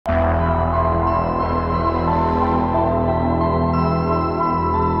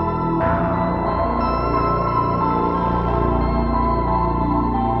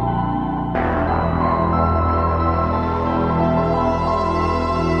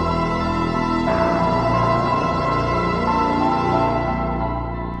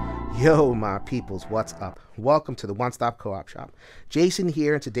Yo, my peoples, what's up? Welcome to the One Stop Co-op Shop. Jason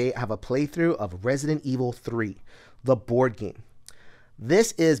here, and today I have a playthrough of Resident Evil 3, the board game.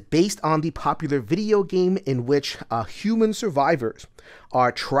 This is based on the popular video game in which human survivors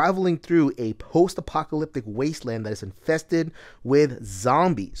are traveling through a post-apocalyptic wasteland that is infested with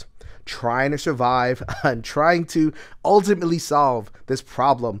zombies, trying to survive and trying to ultimately solve this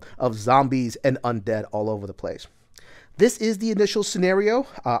problem of zombies and undead all over the place. This is the initial scenario.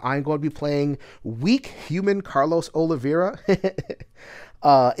 I'm going to be playing weak human Carlos Oliveira.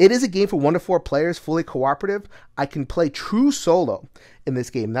 It is a game for 1 to 4 players, fully cooperative. I can play true solo in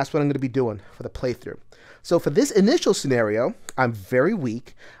this game. That's what I'm going to be doing for the playthrough. So for this initial scenario, I'm very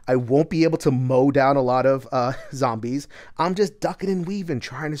weak. I won't be able to mow down a lot of zombies. I'm just ducking and weaving,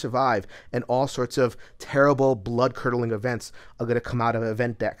 trying to survive, and all sorts of terrible, blood-curdling events are going to come out of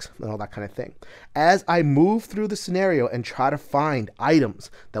event decks and all that kind of thing. As I move through the scenario and try to find items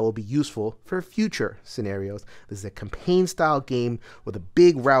that will be useful for future scenarios. This is a campaign-style game with a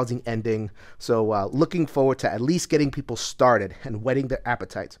big, rousing ending, so looking forward to at least getting people started and whetting their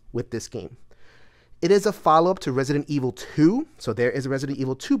appetites with this game. It is a follow-up to Resident Evil 2, so there is a Resident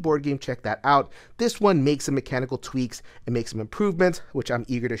Evil 2 board game, check that out. This one makes some mechanical tweaks and makes some improvements, which I'm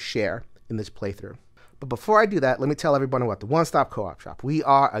eager to share in this playthrough. But before I do that, let me tell everyone about the One Stop Co-op Shop. We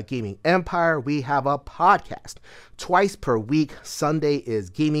are a gaming empire. We have a podcast twice per week. Sunday is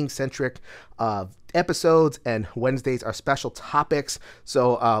gaming-centric episodes, and Wednesdays are special topics.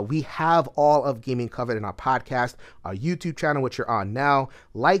 So we have all of gaming covered in our podcast, our YouTube channel, which you're on now.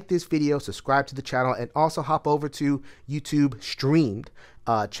 Like this video, subscribe to the channel, and also hop over to YouTube Streamed.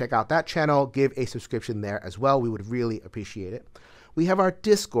 Check out that channel. Give a subscription there as well. We would really appreciate it. We have our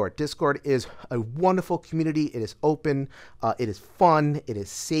Discord. Discord is a wonderful community. It is open. It is fun. It is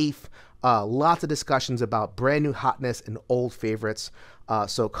safe. Lots of discussions about brand new hotness and old favorites.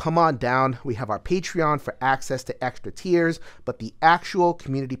 So come on down. We have our Patreon for access to extra tiers, but the actual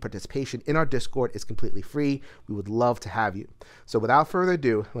community participation in our Discord is completely free. We would love to have you. So without further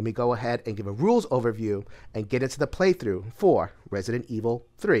ado, let me go ahead and give a rules overview and get into the playthrough for Resident Evil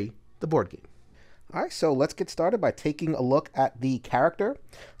 3, the board game. All right, so let's get started by taking a look at the character.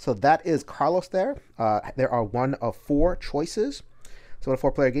 So that is Carlos there. There are 1 of 4 choices. So in a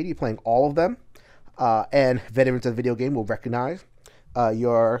 4-player game, you're playing all of them. And veterans of the video game will recognize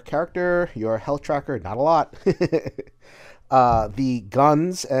your character, your health tracker, not a lot. The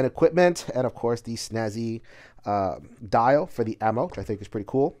guns and equipment, and of course the snazzy dial for the ammo, which I think is pretty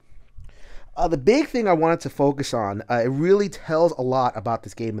cool. The big thing I wanted to focus on, it really tells a lot about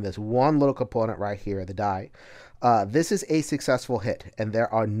this game in this one little component right here, the die. This is a successful hit, and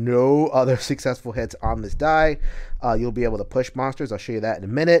there are no other successful hits on this die. You'll be able to push monsters. I'll show you that in a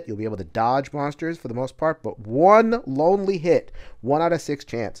minute. You'll be able to dodge monsters for the most part, but one lonely hit, 1 out of 6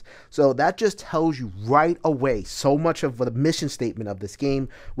 chance. So that just tells you right away so much of the mission statement of this game,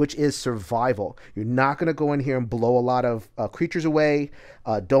 which is survival. You're not going to go in here and blow a lot of creatures away.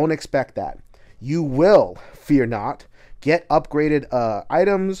 Don't expect that. You will, fear not, get upgraded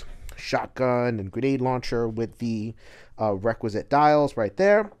items, shotgun and grenade launcher with the requisite dials right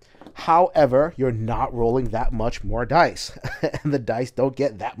there. However, you're not rolling that much more dice, and the dice don't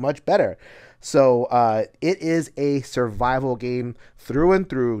get that much better. So it is a survival game through and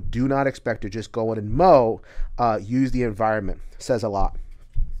through. Do not expect to just go in and mow. Use the environment. Says a lot.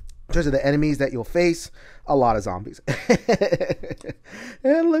 In terms of the enemies that you'll face, a lot of zombies.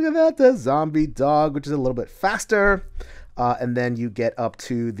 And look at that, the zombie dog, which is a little bit faster. And then you get up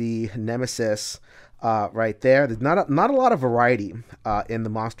to the nemesis right there. There's not a lot of variety in the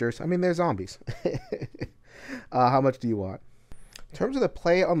monsters. I mean, they're zombies. How much do you want? In terms of the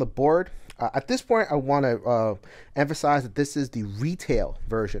play on the board, at this point, I want to emphasize that this is the retail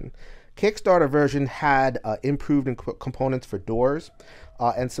version. Kickstarter version had improved components for doors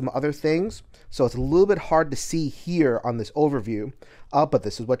and some other things. So it's a little bit hard to see here on this overview. But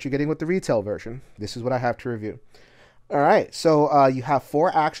this is what you're getting with the retail version. This is what I have to review. All right, so you have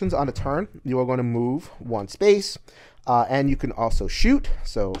 4 actions on a turn. You are going to move 1 space, and you can also shoot.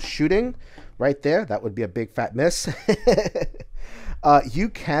 So shooting right there, that would be a big fat miss. You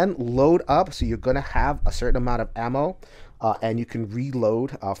can load up, so you're going to have a certain amount of ammo, and you can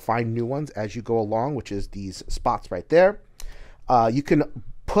reload, find new ones as you go along, which is these spots right there. You can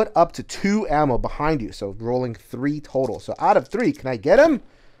put up to 2 ammo behind you, so rolling 3 total. So out of 3, can I get him?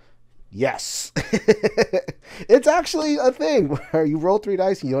 Yes. It's actually a thing where you roll 3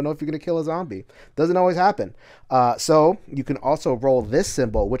 dice and you don't know if you're going to kill a zombie. Doesn't always happen. So you can also roll this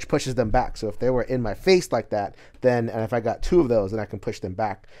symbol, which pushes them back. So if they were in my face like that, then, and if I got 2 of those, then I can push them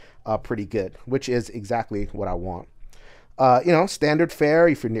back pretty good, which is exactly what I want. Standard fare.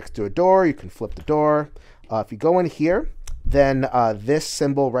 If you're next to a door, you can flip the door. If you go in here, then this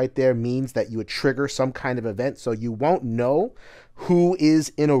symbol right there means that you would trigger some kind of event. So you won't know who is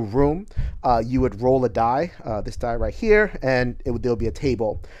in a room. You would roll a die, this die right here, and there'll be a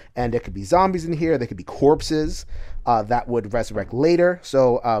table. And there could be zombies in here. There could be corpses that would resurrect later.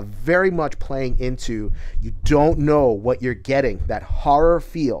 So very much playing into, you don't know what you're getting, that horror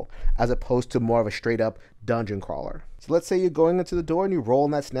feel, as opposed to more of a straight up dungeon crawler. So let's say you're going into the door and you roll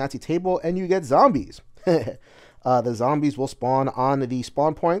on that snazzy table and you get zombies. The zombies will spawn on the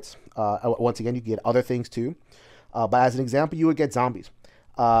spawn points. Once again, you can get other things too. But as an example, you would get zombies.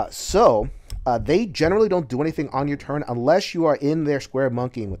 They generally don't do anything on your turn unless you are in their square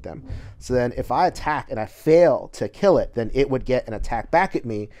monkeying with them. So then if I attack and I fail to kill it, then it would get an attack back at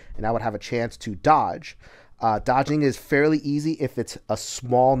me and I would have a chance to dodge. Dodging is fairly easy if it's a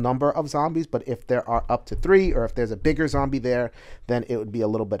small number of zombies, but if there are up to 3 or if there's a bigger zombie there, then it would be a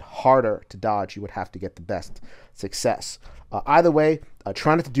little bit harder to dodge. You would have to get the best success. Either way,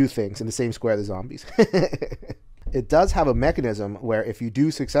 try not to do things in the same square as the zombies. It does have a mechanism where if you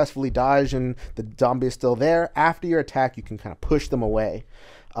do successfully dodge and the zombie is still there, after your attack, you can kind of push them away.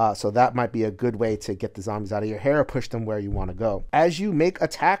 So that might be a good way to get the zombies out of your hair or push them where you want to go. As you make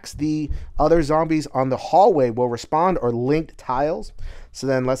attacks, the other zombies on the hallway will respond or linked tiles. So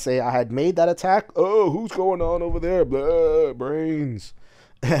then let's say I had made that attack. Oh, who's going on over there? Blah, brains.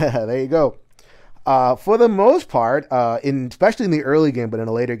 There you go. For the most part, especially in the early game, but in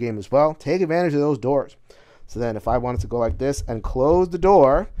a later game as well, take advantage of those doors. So then if I wanted to go like this and close the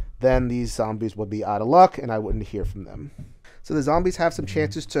door, then these zombies would be out of luck and I wouldn't hear from them. So the zombies have some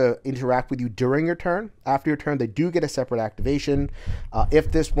chances to interact with you during your turn. After your turn, they do get a separate activation.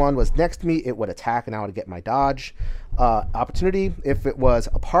 If this one was next to me, it would attack and I would get my dodge opportunity. If it was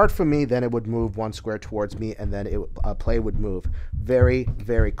apart from me, then it would move 1 square towards me and then play would move. Very,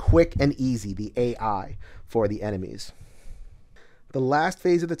 very quick and easy, the AI for the enemies. The last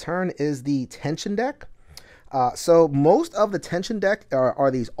phase of the turn is the tension deck. So most of the tension deck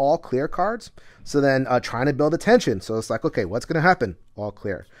are these all clear cards. So then trying to build a tension. So it's like, okay, what's going to happen? All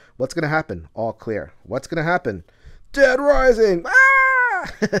clear. What's going to happen? All clear. What's going to happen? Dead Rising.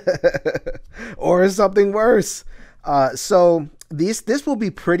 Ah! Or something worse. So this will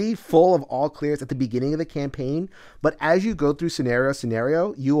be pretty full of all clears at the beginning of the campaign. But as you go through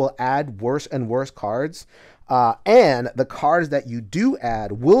scenario, you will add worse and worse cards. And the cards that you do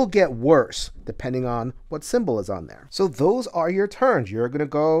add will get worse depending on what symbol is on there. So those are your turns. You're going to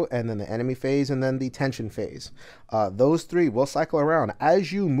go and then the enemy phase and then the tension phase. Those 3 will cycle around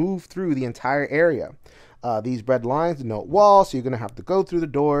as you move through the entire area. These red lines denote walls, so you're going to have to go through the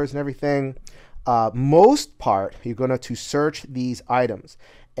doors and everything. Most part, you're going to search these items.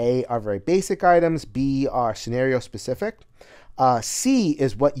 A are very basic items. B are scenario specific. C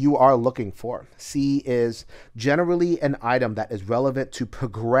is what you are looking for. C is generally an item that is relevant to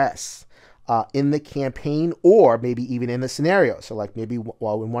progress in the campaign or maybe even in the scenario. So like maybe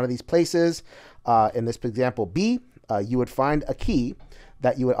while in one of these places, in this example B, you would find a key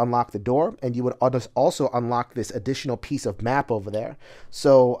that you would unlock the door and you would also unlock this additional piece of map over there.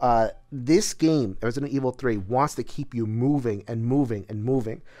 So this game, Resident Evil 3, wants to keep you moving and moving and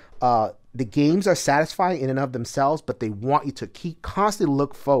moving. The games are satisfying in and of themselves, but they want you to constantly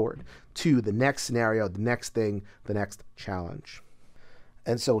look forward to the next scenario, the next thing, the next challenge.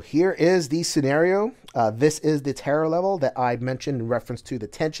 And so here is the scenario. This is the terror level that I mentioned in reference to the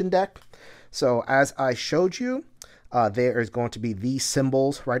tension deck. So as I showed you, there is going to be these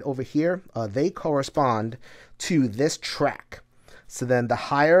symbols right over here. They correspond to this track. So then the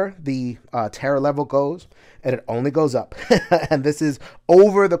higher the terror level goes, and it only goes up. And this is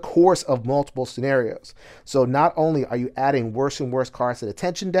over the course of multiple scenarios. So not only are you adding worse and worse cards to the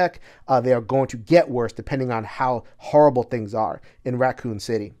tension deck, they are going to get worse depending on how horrible things are in Raccoon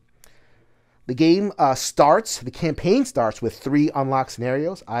City. The game the campaign starts with 3 unlocked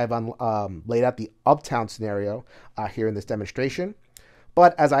scenarios. I have laid out the Uptown scenario here in this demonstration.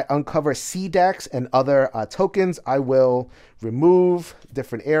 But as I uncover C decks and other tokens, I will remove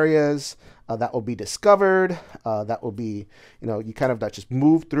different areas that will be discovered. That will be, you kind of just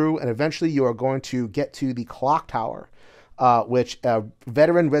move through, and eventually you are going to get to the clock tower, which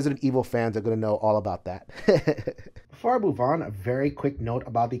veteran Resident Evil fans are going to know all about that. Before I move on, a very quick note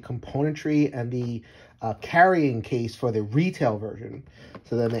about the componentry and the carrying case for the retail version.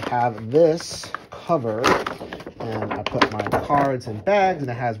 So then they have this cover, and I put my cards in bags, and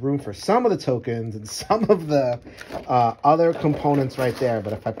it has room for some of the tokens and some of the other components right there.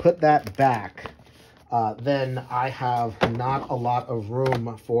 But if I put that back, then I have not a lot of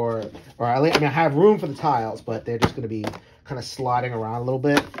room for, or I mean, I have room for the tiles, but they're just going to be kind of sliding around a little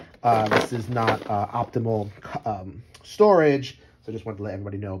bit. This is not optimal storage, so I just wanted to let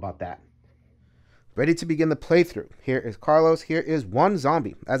everybody know about that. Ready to begin the playthrough. Here is Carlos. Here is one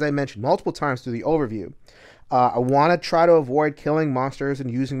zombie. As I mentioned multiple times through the overview, I want to try to avoid killing monsters and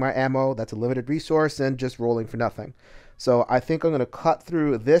using my ammo. That's a limited resource and just rolling for nothing. So I think I'm going to cut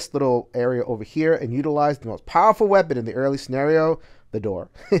through this little area over here and utilize the most powerful weapon in the early scenario, the door.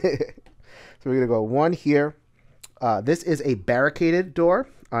 So we're going to go one here. This is a barricaded door.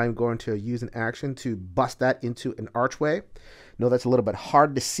 I'm going to use an action to bust that into an archway. I know that's a little bit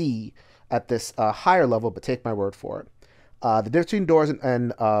hard to see at this higher level, but take my word for it. The difference between doors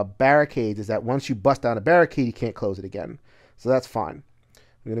and barricades is that once you bust down a barricade, you can't close it again. So that's fine.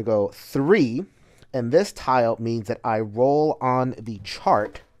 I'm going to go 3, and this tile means that I roll on the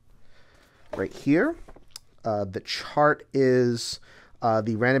chart right here. The chart is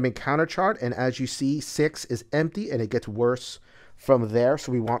the random encounter chart, and as you see, 6 is empty, and it gets worse from there,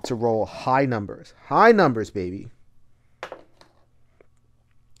 so we want to roll high numbers. High numbers, baby.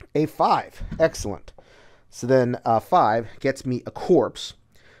 A 5. Excellent. So then 5 gets me a corpse.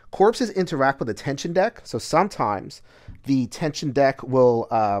 Corpses interact with the tension deck, so sometimes the tension deck will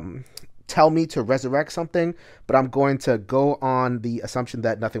tell me to resurrect something, but I'm going to go on the assumption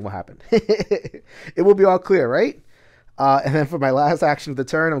that nothing will happen. It will be all clear, right? And then for my last action of the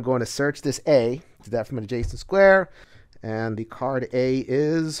turn, I'm going to search this A. Do that from an adjacent square. And the card A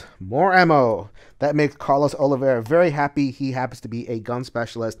is more ammo. That makes Carlos Oliveira very happy. He happens to be a gun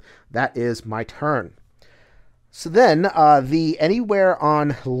specialist. That is my turn. So then the anywhere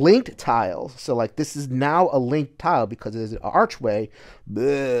on linked tiles. So like this is now a linked tile because it is an archway.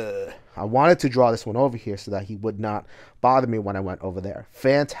 Bleh. I wanted to draw this one over here so that he would not bother me when I went over there.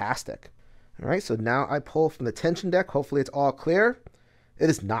 Fantastic. All right, so now I pull from the tension deck. Hopefully it's all clear. It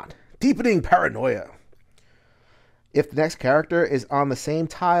is not. Deepening paranoia. If the next character is on the same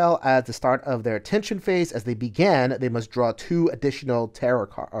tile as the start of their tension phase as they began, they must draw 2 additional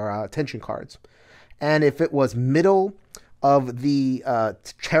tension cards. And if it was middle of the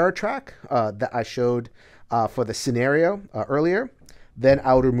terror track that I showed for the scenario earlier, then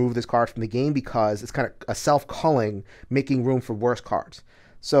I would remove this card from the game because it's kind of a self-culling, making room for worse cards.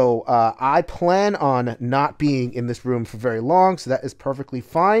 So I plan on not being in this room for very long, so that is perfectly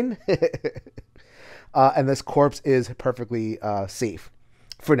fine. And this corpse is perfectly safe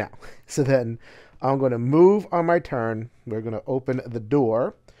for now. So then I'm going to move on my turn. We're going to open the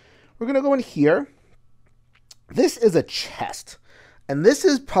door. We're going to go in here. This is a chest. And this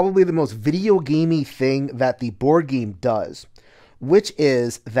is probably the most video gamey thing that the board game does, which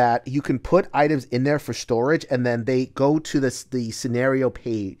is that you can put items in there for storage and then they go to the scenario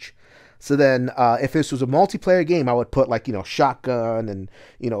page. So then if this was a multiplayer game, I would put like, shotgun and,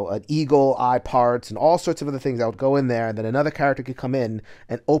 an eagle eye parts and all sorts of other things that would go in there. And then another character could come in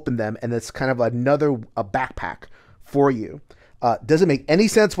and open them. And it's kind of a backpack for you. Doesn't make any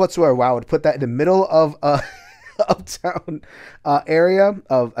sense whatsoever. Why I would put that in the middle of Uptown area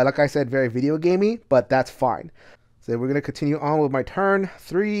of, like I said, very video gamey, but that's fine. So we're going to continue on with my turn.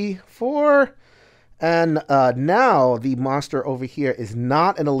 3, 4. And now the monster over here is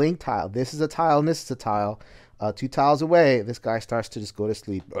not in a link tile. This is a tile and this is a tile. 2 tiles away, this guy starts to just go to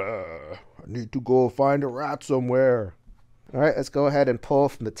sleep. I need to go find a rat somewhere. All right, let's go ahead and pull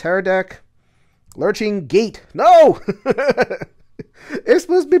from the terror deck. Lurching gate. No! It's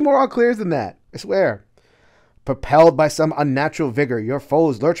supposed to be more all clears than that. I swear. Propelled by some unnatural vigor, your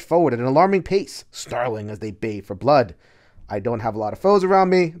foes lurch forward at an alarming pace, snarling as they bay for blood. I don't have a lot of foes around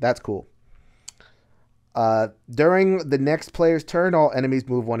me. That's cool. During the next player's turn, all enemies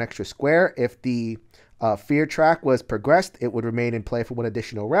move 1 extra square. If the fear track was progressed, it would remain in play for 1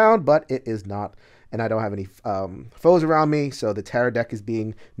 additional round, but it is not. And I don't have any foes around me, so the terror deck is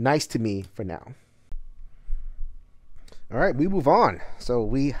being nice to me for now. All right, we move on. So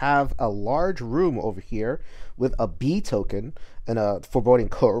we have a large room over here with a B token and a foreboding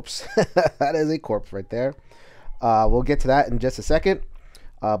corpse. That is a corpse right there. We'll get to that in just a second.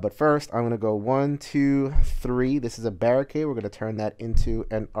 But first, I'm going to go 1, 2, 3. This is a barricade. We're going to turn that into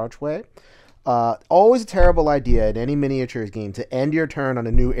an archway. Always a terrible idea in any miniatures game to end your turn on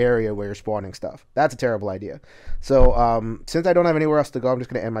a new area where you're spawning stuff. That's a terrible idea. So since I don't have anywhere else to go, I'm just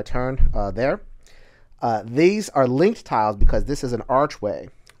going to end my turn there. These are linked tiles because this is an archway.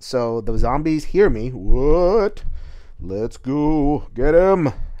 So the zombies hear me. What? Let's go get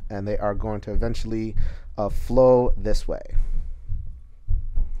him. And they are going to eventually flow this way.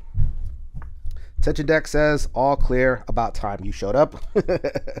 Tension deck says all clear. About time you showed up.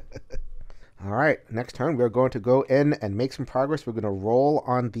 All right, next turn we're going to go in and make some progress. We're going to roll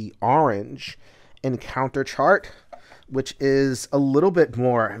on the orange encounter chart, which is a little bit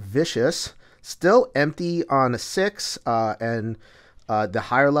more vicious. Still empty on 6 and the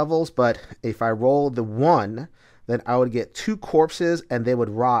higher levels, but if I roll the 1, then I would get 2 corpses and they would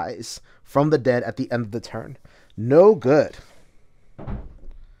rise from the dead at the end of the turn. No good.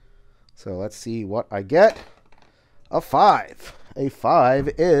 So let's see what I get. A 5. A 5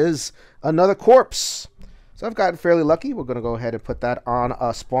 is another corpse. So I've gotten fairly lucky. We're going to go ahead and put that on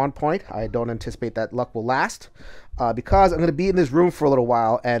a spawn point. I don't anticipate that luck will last because I'm going to be in this room for a little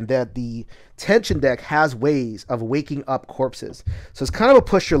while, and that the tension deck has ways of waking up corpses. So it's kind of a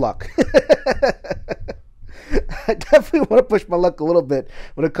push your luck. I definitely want to push my luck a little bit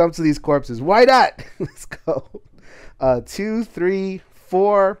when it comes to these corpses. Why not? Let's go. 2, 3,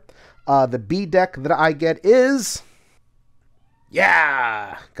 4. The B deck that I get is...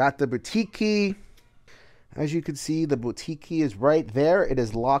 Yeah! Got the boutique key. As you can see, the boutique key is right there. It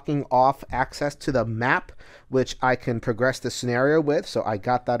is locking off access to the map, which I can progress the scenario with. So I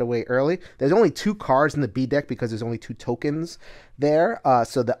got that away early. There's only 2 cards in the B deck because there's only 2 tokens there.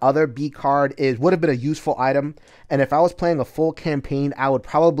 So the other B card would have been a useful item. And if I was playing a full campaign, I would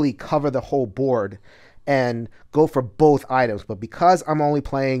probably cover the whole board and go for both items. But because I'm only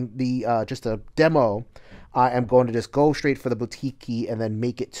playing the just a demo, I am going to just go straight for the boutique key and then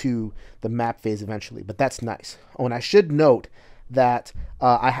make it to the map phase eventually. But that's nice. Oh, and I should note that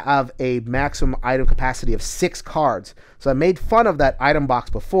I have a maximum item capacity of 6 cards. So I made fun of that item box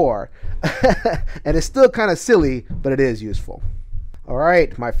before. And it's still kind of silly, but it is useful. All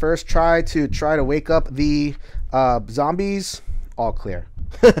right, my first try to wake up the zombies. All clear.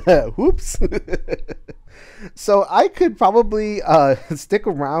 Whoops. So I could probably stick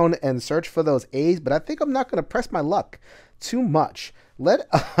around and search for those A's, but I think I'm not going to press my luck too much. Let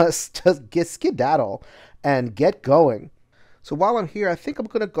us just skedaddle and get going. So while I'm here, I think I'm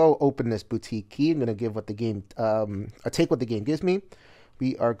going to go open this boutique key. I'm going to give what the game, take what the game gives me.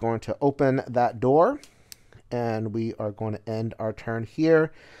 We are going to open that door, and we are going to end our turn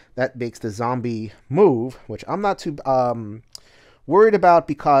here. That makes the zombie move, which I'm not too worried about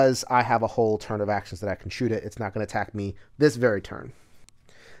because I have a whole turn of actions that I can shoot it. It's not going to attack me this very turn.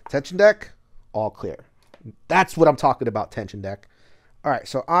 Tension deck, all clear. That's what I'm talking about, tension deck. All right,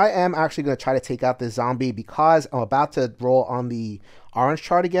 so I am actually going to try to take out this zombie because I'm about to roll on the orange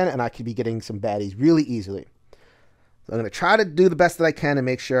chart again, and I could be getting some baddies really easily. So I'm going to try to do the best that I can and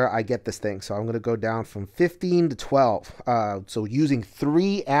make sure I get this thing. So I'm going to go down from 15 to 12, so using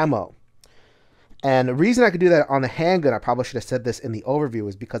 3 ammo. And the reason I could do that on the handgun, I probably should have said this in the overview,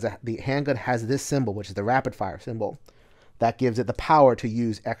 is because the handgun has this symbol, which is the rapid fire symbol. That gives it the power to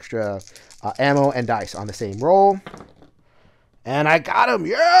use extra ammo and dice on the same roll. And I got him,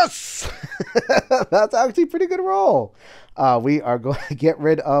 yes! That's actually a pretty good roll. We are going to get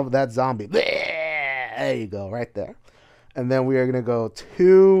rid of that zombie. There you go, right there. And then we are going to go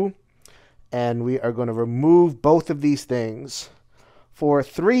 2, and we are going to remove both of these things. For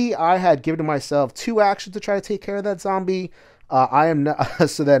 3, I had given myself 2 actions to try to take care of that zombie. I am not,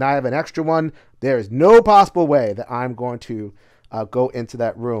 so then I have an extra one. There is no possible way that I'm going to go into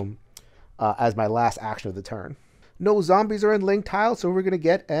that room as my last action of the turn. No zombies are in link tile, so we're going to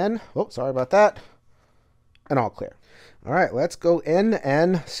get an, oh, sorry about that, an all clear. All right, let's go in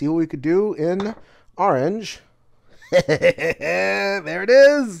and see what we could do in orange. There it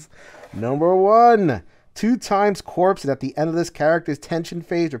is. Number 1. 2 times corpse, and at the end of this character's tension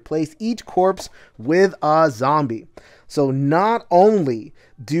phase, replace each corpse with a zombie. So not only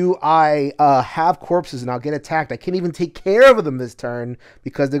do I have corpses and I'll get attacked, I can't even take care of them this turn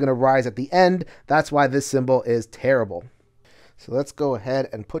because they're going to rise at the end. That's why this symbol is terrible. So let's go ahead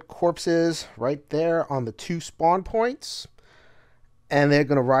and put corpses right there on the 2 spawn points. And they're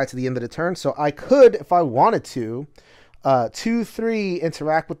going to rise to the end of the turn. So I could, if I wanted to, 2, 3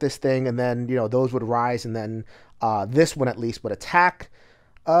 interact with this thing, and then, you know, those would rise, and then this one at least would attack.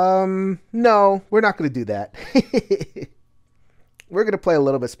 No, we're not going to do that. We're going to play a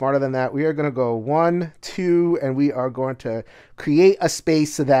little bit smarter than that. We are going to go 1, 2, and we are going to create a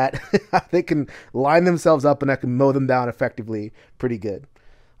space so that they can line themselves up and I can mow them down effectively pretty good.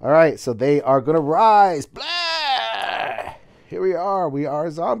 All right, so they are going to rise. Blah! Here we are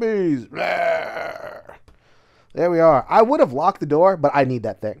zombies. Blah! There we are. I would have locked the door, but I need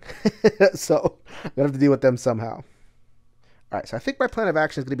that thing. So I'm going to have to deal with them somehow. All right, so I think my plan of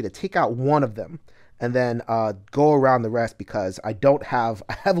action is going to be to take out one of them and then go around the rest because I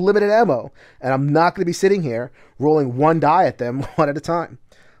have limited ammo, and I'm not going to be sitting here rolling 1 die at them one at a time.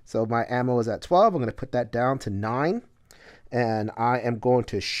 So my ammo is at 12. I'm going to put that down to 9, and I am going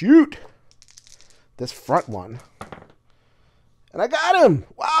to shoot. this front one. And I got him!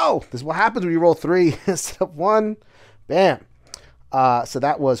 Wow! This is what happens when you roll 3 instead of 1. Bam! So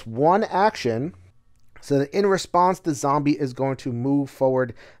that was one action. So that in response, the zombie is going to move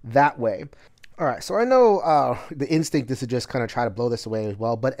forward that way. All right, so I know the instinct is to just kind of try to blow this away as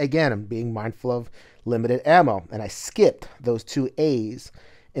well. But again, I'm being mindful of limited ammo. And I skipped those 2 A's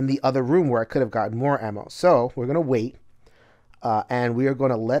in the other room where I could have gotten more ammo. So we're going to wait. And we are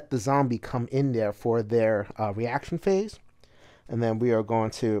going to let the zombie come in there for their reaction phase. And then we are going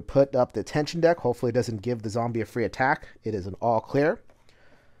to put up the tension deck. Hopefully it doesn't give the zombie a free attack. It is an all clear.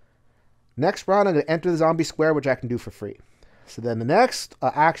 Next round, I'm going to enter the zombie square, which I can do for free. So then the next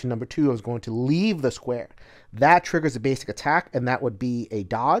action, number 2, is going to leave the square. That triggers a basic attack, and that would be a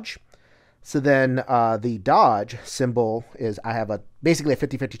dodge. So then the dodge symbol is I have basically a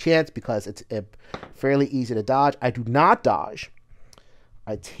 50-50 chance because it's fairly easy to dodge. I do not dodge.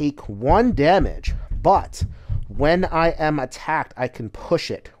 I take 1 damage, but when I am attacked, I can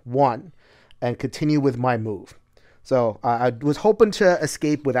push it 1 and continue with my move. So I was hoping to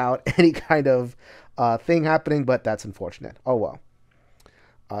escape without any kind of thing happening, but that's unfortunate. Oh, well.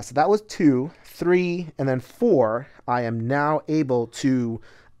 So that was 2, 3, and then 4. I am now able to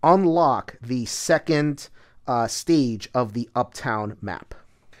unlock the second stage of the Uptown map.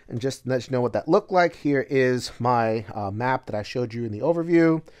 And just to let you know what that looked like, here is my map that I showed you in the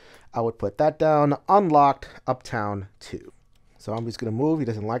overview. I would put that down, unlocked Uptown 2. So I'm just going to move. He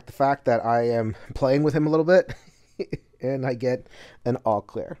doesn't like the fact that I am playing with him a little bit. And I get an all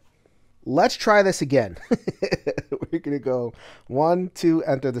clear. Let's try this again. We're going to go 1, 2,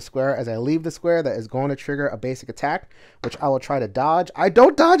 enter the square. As I leave the square, that is going to trigger a basic attack, which I will try to dodge. I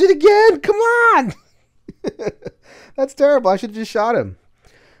don't dodge it again. Come on. That's terrible. I should have just shot him.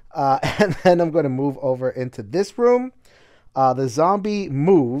 And then I'm going to move over into this room. The zombie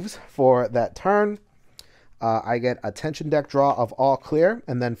moves for that turn. I get a tension deck draw of all clear.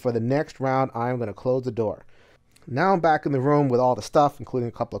 And then for the next round, I'm going to close the door. Now I'm back in the room with all the stuff, including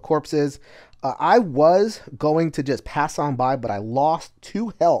a couple of corpses. I was going to just pass on by, but I lost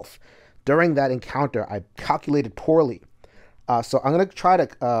 2 health during that encounter. I calculated poorly. So I'm going to try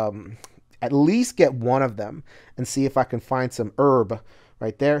to at least get one of them and see if I can find some herb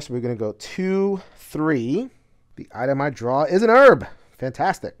right there. So we're going to go 2, 3. The item I draw is an herb.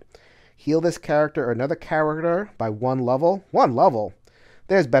 Fantastic. Heal this character or another character by 1 level. 1 level?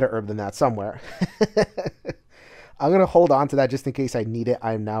 There's better herb than that somewhere. I'm going to hold on to that just in case I need it.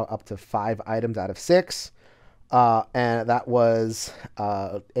 I'm now up to 5 items out of 6. And that was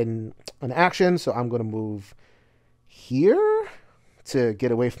in an action. So I'm going to move here to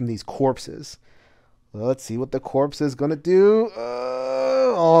get away from these corpses. Let's see what the corpse is going to do.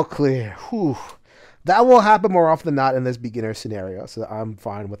 All clear. Whew. That will happen more often than not in this beginner scenario. So I'm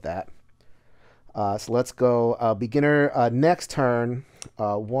fine with that. So let's go beginner next turn.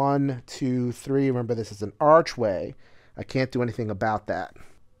 1, 2, 3. Remember, this is an archway. I can't do anything about that.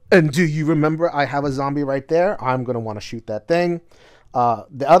 And do you remember I have a zombie right there? I'm going to want to shoot that thing.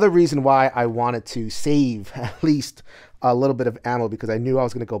 The other reason why I wanted to save at least a little bit of ammo because I knew I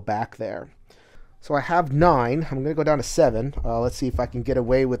was going to go back there. So I have 9. I'm going to go down to 7. Let's see if I can get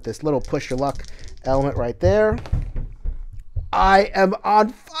away with this little push your luck element right there. I am on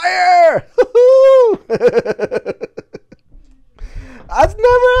fire! That's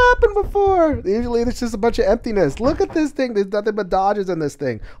never happened before. Usually there's just a bunch of emptiness. Look at this thing. There's nothing but dodges in this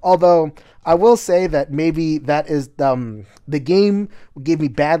thing. Although I will say that maybe that is the game gave me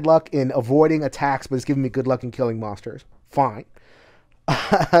bad luck in avoiding attacks, but it's giving me good luck in killing monsters. Fine.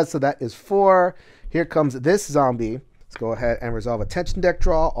 So that is 4. Here comes this zombie. Let's go ahead and resolve a tension deck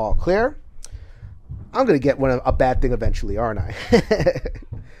draw. All clear. I'm going to get a bad thing eventually, aren't I?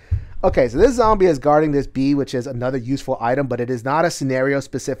 Okay, so this zombie is guarding this bee, which is another useful item, but it is not a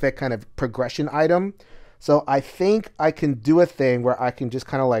scenario-specific kind of progression item. So I think I can do a thing where I can just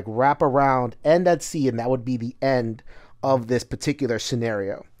kind of like wrap around, end at C, and that would be the end of this particular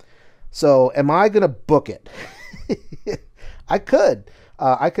scenario. So am I going to book it? I could.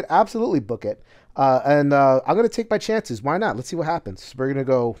 I could absolutely book it. And I'm going to take my chances. Why not? Let's see what happens. So we're going to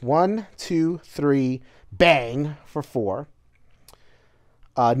go 1, 2, 3, bang for 4.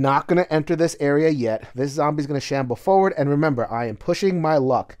 Not going to enter this area yet. This zombie's going to shamble forward. And remember, I am pushing my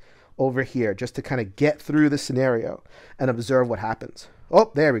luck over here just to kind of get through the scenario and observe what happens.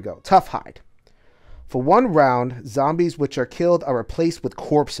 Oh, there we go. Tough hide. For 1 round, zombies which are killed are replaced with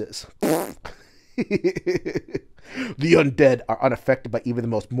corpses. The undead are unaffected by even the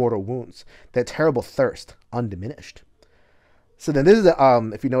most mortal wounds. Their terrible thirst undiminished. So then this is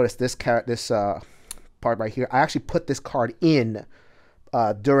the if you notice this part right here, I actually put this card in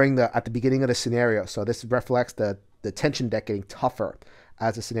at the beginning of the scenario. So this reflects the tension deck getting tougher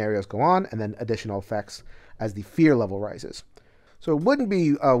as the scenarios go on, and then additional effects as the fear level rises. So it wouldn't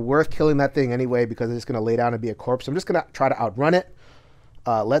be worth killing that thing anyway, because it's just going to lay down and be a corpse. I'm just going to try to outrun it.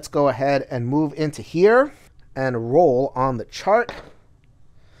 Let's go ahead and move into here and roll on the chart.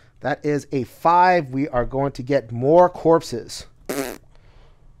 That is a 5. We are going to get more corpses.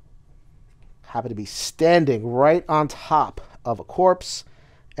 Happen to be standing right on top of a corpse,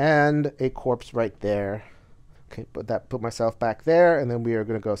 and a corpse right there. Okay, put myself back there, and then we are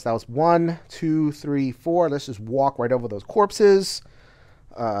going to go. So that was 1, 2, 3, 4. Let's just walk right over those corpses.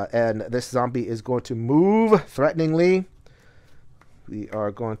 And this zombie is going to move threateningly. We are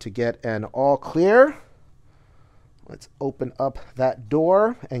going to get an all clear. Let's open up that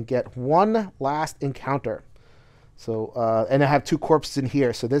door and get one last encounter. So, and I have 2 corpses in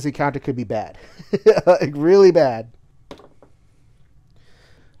here, so this encounter could be bad. Really bad.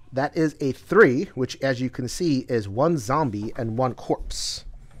 That is a 3, which, as you can see, is 1 zombie and 1 corpse.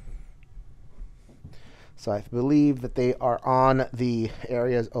 So I believe that they are on the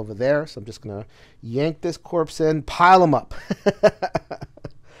areas over there. So I'm just going to yank this corpse in, pile them up.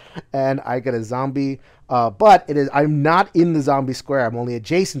 And I get a zombie. But I'm not in the zombie square. I'm only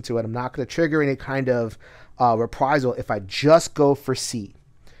adjacent to it. I'm not going to trigger any kind of reprisal if I just go for C.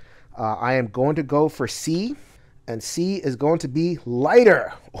 I am going to go for C. And C is going to be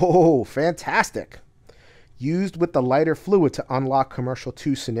lighter. Oh, fantastic. Used with the lighter fluid to unlock Commercial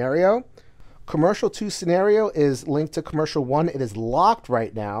 2 scenario. Commercial 2 scenario is linked to Commercial 1. It is locked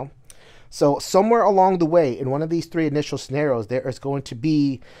right now. So somewhere along the way, in one of these 3 initial scenarios, there is going to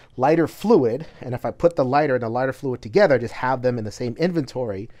be lighter fluid. And if I put the lighter and the lighter fluid together, just have them in the same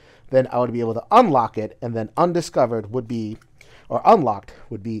inventory, then I would be able to unlock it. And then undiscovered would be, or unlocked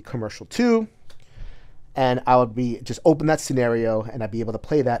would be Commercial 2. And I would be just open that scenario, and I'd be able to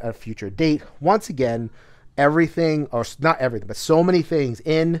play that at a future date. Once again, everything, or not everything, but so many things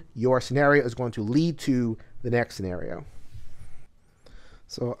in your scenario is going to lead to the next scenario.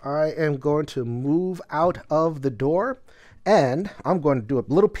 So I am going to move out of the door, and I'm going to do a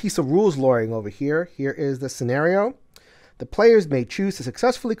little piece of rules lawyering over here. Here is the scenario. The players may choose to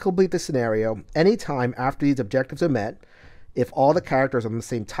successfully complete the scenario anytime after these objectives are met, if all the characters are on the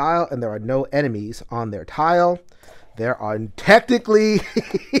same tile and there are no enemies on their tile. There are technically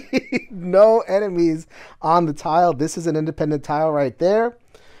no enemies on the tile. This is an independent tile right there.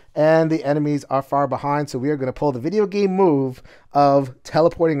 And the enemies are far behind. So we are going to pull the video game move of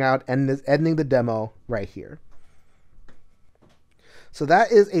teleporting out and ending the demo right here. So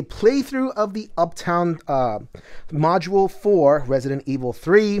that is a playthrough of the Uptown module for Resident Evil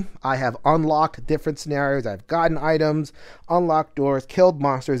 3. I have unlocked different scenarios. I've gotten items, unlocked doors, killed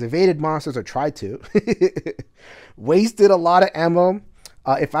monsters, evaded monsters, or tried to. Wasted a lot of ammo.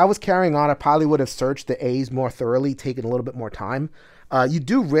 If I was carrying on, I probably would have searched the A's more thoroughly, taken a little bit more time. You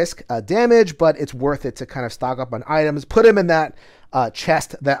do risk damage, but it's worth it to kind of stock up on items. Put them in that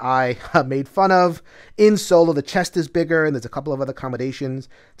chest that I made fun of. In solo, the chest is bigger, and there's a couple of other accommodations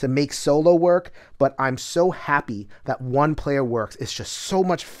to make solo work, but I'm so happy that one player works. It's just so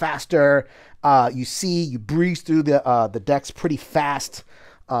much faster. You breeze through the decks pretty fast.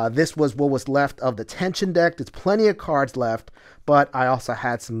 This was what was left of the tension deck. There's plenty of cards left, but I also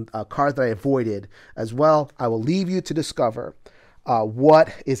had some cards that I avoided as well. I will leave you to discover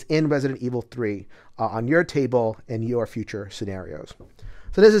what is in Resident Evil 3 on your table in your future scenarios.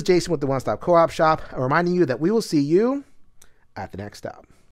 So this is Jason with the One Stop Co-op Shop, reminding you that we will see you at the next stop.